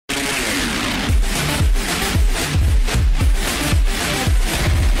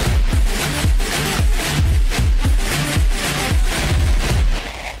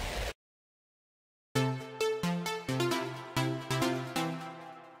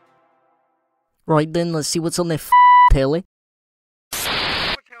Right then, let's see what's on their telly.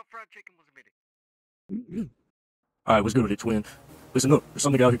 Alright, what's good with it, twin? Listen up, there's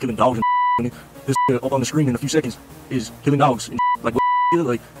something out here killing dogs and this up on the screen in a few seconds is killing dogs and like what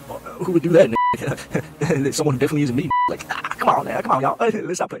like who would do that? Someone who definitely isn't me. Like, come on now, come on y'all.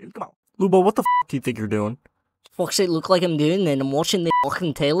 Let's stop playing, come on. Lubo, what the do you think you're doing? What's it look like I'm doing then? I'm watching the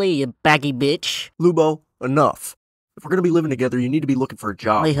fucking telly, you baggy bitch. Lubo, enough. If we're gonna be living together, you need to be looking for a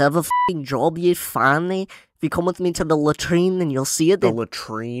job. I have a fucking job, you fanny. If you come with me to the latrine, then you'll see it The then.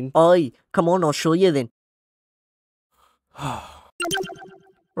 latrine? Aye, come on, I'll show you then.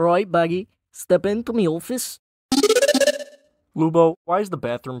 Right, baggy, step into me office. Lubo, why is the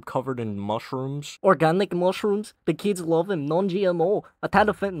bathroom covered in mushrooms? Organic mushrooms, the kids love them, non-GMO, a tad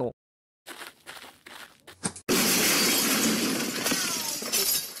of fentanyl.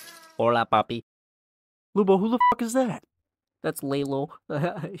 Hola, papi. Lubo, who the fuck is that? That's Lalo.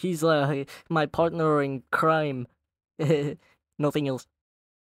 He's my partner in crime. Nothing else.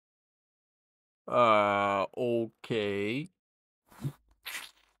 Okay.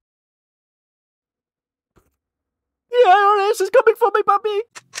 The IRS is coming for me, papi!